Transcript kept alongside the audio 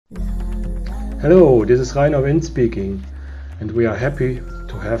Hello, this is Rainer Wind speaking, and we are happy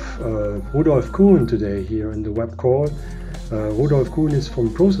to have Rudolf Kuhn today here in the web call. Rudolf Kuhn is from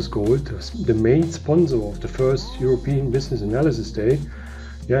ProcessGold, the main sponsor of the first European Business Analysis Day.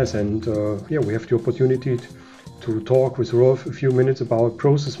 Yes, and we have the opportunity to talk with Rudolf a few minutes about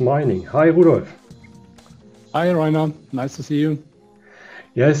process mining. Hi, Rudolf. Hi, Rainer. Nice to see you.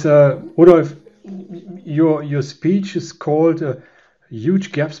 Yes, Rudolf, your speech is called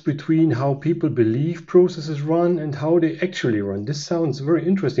Huge Gaps Between How People Believe Processes Run and How They Actually Run. This sounds very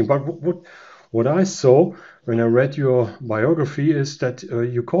interesting, but what I saw when I read your biography is that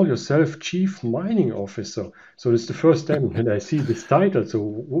you call yourself Chief Mining Officer. So it's the first time that I see this title. So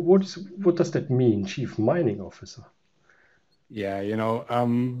what does that mean, Chief Mining Officer? Yeah,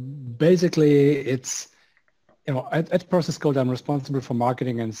 basically it's, at ProcessGold, I'm responsible for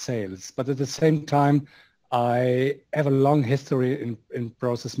marketing and sales, but at the same time, I have a long history in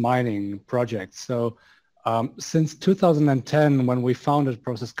process mining projects. So since 2010, when we founded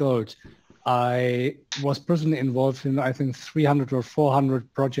ProcessGold, I was personally involved in, I think, 300 or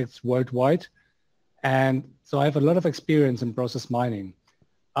 400 projects worldwide. And so I have a lot of experience in process mining.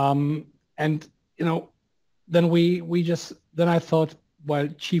 And, then then I thought, well,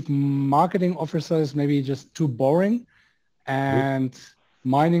 chief marketing officer is maybe just too boring, and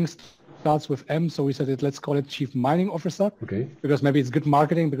mining starts with M, so we said let's call it chief mining officer. Okay. Because maybe it's good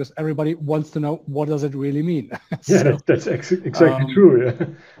marketing, because everybody wants to know what does it really mean. Yeah, So, that's exactly true. Yeah.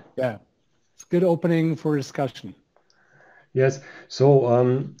 yeah, it's good opening for discussion. Yes.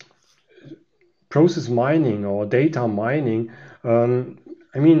 So process mining or data mining,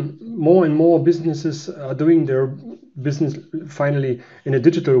 I mean, more and more businesses are doing their business finally in a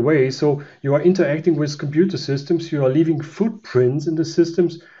digital way. So you are interacting with computer systems, you are leaving footprints in the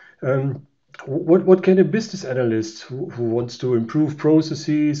systems. What can a business analyst who wants to improve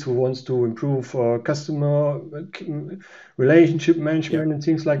processes, who wants to improve customer relationship Yeah. management and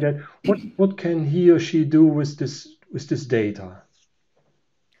things like that, what can he or she do with this data?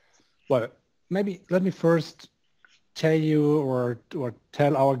 Well, maybe let me first tell you or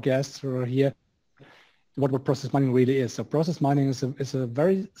tell our guests who are here what process mining really is. So process mining is a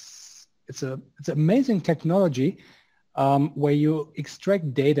very it's amazing technology where you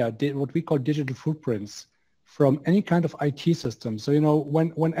extract data, what we call digital footprints, from any kind of IT system. So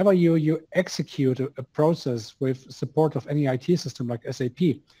whenever you execute a process with support of any IT system like SAP,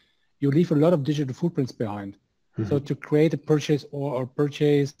 you leave a lot of digital footprints behind. So to create a purchase or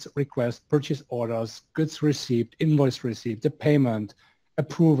purchase request, purchase orders, goods received, invoice received, the payment,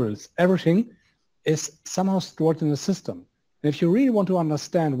 approvals, everything is somehow stored in the system. And if you really want to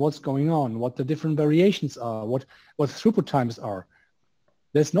understand what's going on, what the different variations are, what throughput times are,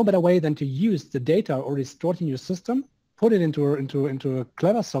 there's no better way than to use the data already stored in your system, put it into a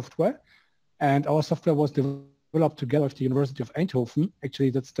clever software. And our software was developed together with the University of Eindhoven.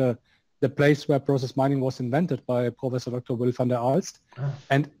 Actually, that's the place where process mining was invented by Professor Dr. Will van der Aalst. Oh.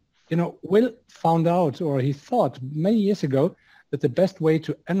 And, Will found out, or he thought many years ago, that the best way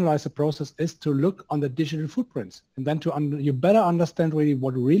to analyze a process is to look on the digital footprints. And then you better understand really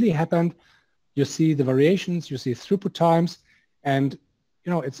what really happened. You see the variations, you see throughput times, and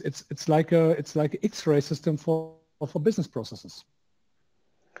it's like an X-ray system for business processes.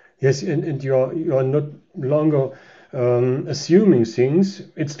 Yes, and you're not longer assuming things.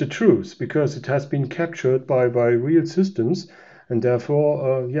 It's the truth because it has been captured by real systems, and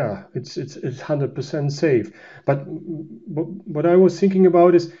therefore, it's 100% safe. But what I was thinking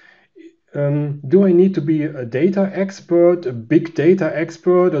about is, do I need to be a data expert, a big data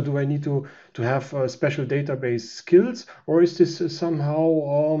expert, or do I need to have special database skills, or is this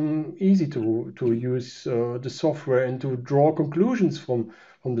somehow easy to use the software and to draw conclusions from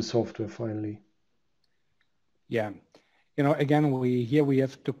the software finally? Yeah, again, we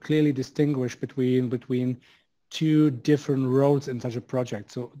have to clearly distinguish between two different roles in such a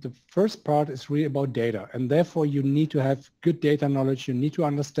project. So the first part is really about data, and therefore you need to have good data knowledge. You need to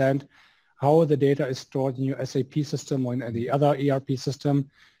understand how the data is stored in your SAP system or in any other ERP system.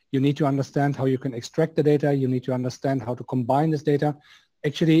 You need to understand how you can extract the data. You need to understand how to combine this data.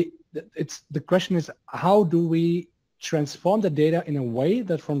 Actually, the question is, how do we transform the data in a way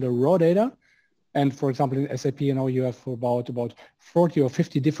that from the raw data, and for example, in SAP, you have about 40 or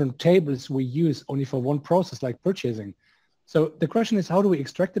 50 different tables we use only for one process like purchasing. So the question is, how do we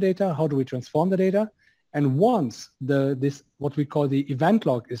extract the data? How do we transform the data? And once this what we call the event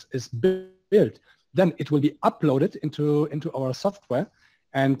log is built, then it will be uploaded into our software.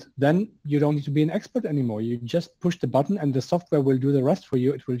 And then you don't need to be an expert anymore. You just push the button and the software will do the rest for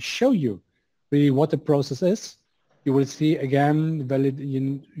you. It will show you really what the process is. You will see again,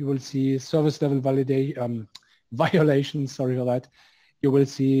 you will see service level violations, sorry for that. You will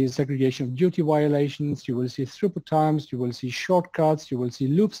see segregation of duty violations. You will see throughput times. You will see shortcuts. You will see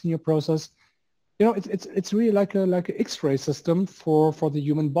loops in your process. You know, it's really like a X-ray system for the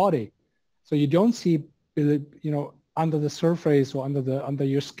human body. So you don't see, you know, under the surface or under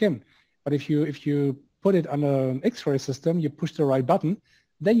your skin. But if you put it on an X-ray system, you push the right button,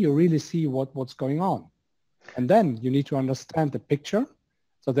 then you really see what's going on. And then you need to understand the picture.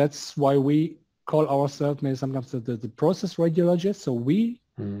 So that's why we call ourselves maybe sometimes the process radiologist. So we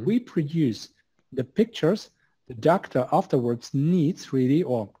produce the pictures the doctor afterwards needs really,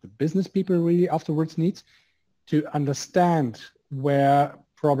 or the business people really afterwards needs to understand where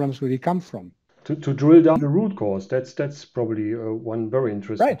problems really come from. To drill down the root cause, that's probably one very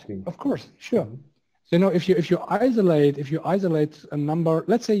interesting thing. Of course, sure. So, you know, if you isolate a number,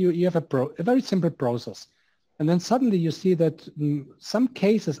 let's say you have a very simple process, and then suddenly you see that some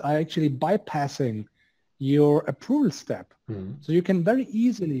cases are actually bypassing your approval step. So you can very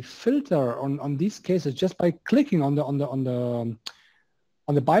easily filter on these cases just by clicking on the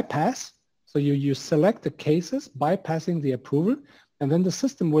bypass. So you select the cases bypassing the approval, and then the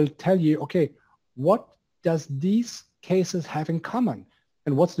system will tell you, okay, what does these cases have in common?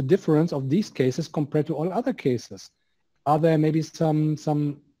 And what's the difference of these cases compared to all other cases? Are there maybe some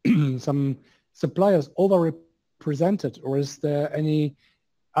some suppliers overrepresented, or is there any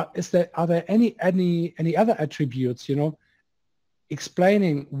are there any other attributes, you know,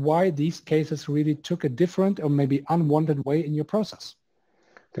 explaining why these cases really took a different or maybe unwanted way in your process?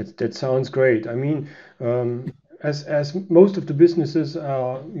 That sounds great. I mean, as most of the businesses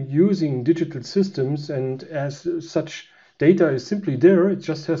are using digital systems, and as such data is simply there, it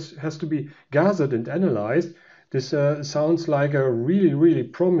just has to be gathered and analyzed. This sounds like a really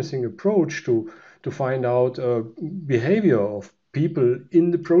promising approach to find out behavior of people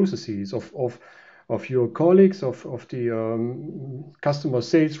in the processes of your colleagues, of the customer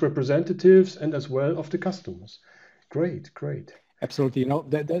sales representatives, and as well of the customers. Great. Absolutely. You know,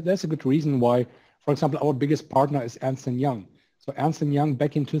 that's a good reason why, for example, our biggest partner is Ernst & Young. So Ernst & Young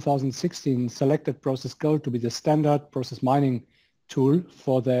back in 2016 selected ProcessGold to be the standard process mining tool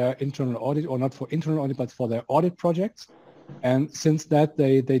for their internal audit, or not for internal audit, but for their audit projects. And since that,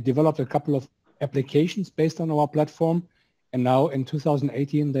 they developed a couple of applications based on our platform. And now in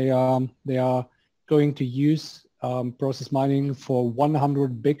 2018, they are going to use process mining for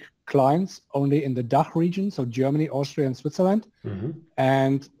 100 big clients only in the DACH region, so Germany, Austria, and Switzerland,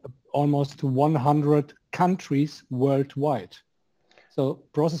 and almost 100 countries worldwide. So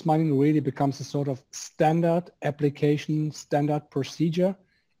process mining really becomes a sort of standard application, standard procedure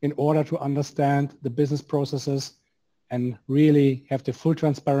in order to understand the business processes and really have the full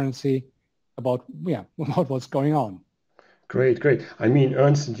transparency about what's going on. Great. I mean,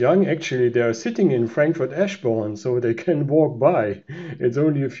 Ernst & Young, actually, they're sitting in Frankfurt Eschborn, so they can walk by. It's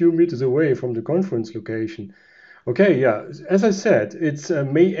only a few meters away from the conference location. Okay, yeah, as I said, it's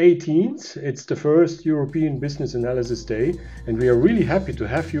May 18th. It's the first European Business Analysis Day, and we are really happy to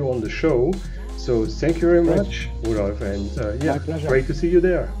have you on the show. So thank you very much, Rudolf, and yeah, great to see you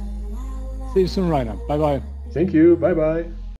there. See you soon, Rainer. Bye-bye. Thank you. Bye-bye.